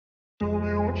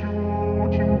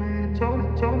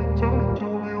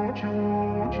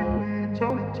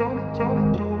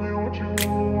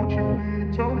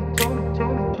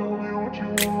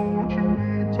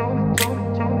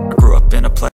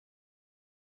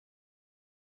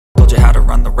how to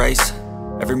run the race.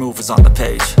 Every move was on the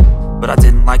page, but I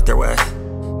didn't like their way.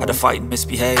 Had to fight and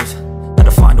misbehave, had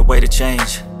to find a way to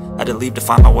change, had to leave to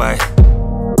find my way.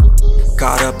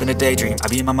 Caught up in a daydream, I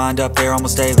beat my mind up there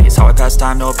almost daily. It's how I pass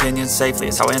time, no opinions safely.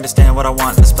 It's how I understand what I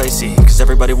want in this place, see. Cause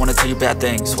everybody wanna tell you bad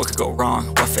things. What could go wrong,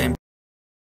 what fame?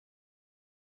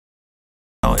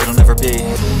 No, it'll never be.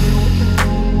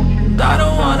 I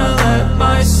don't wanna let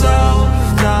myself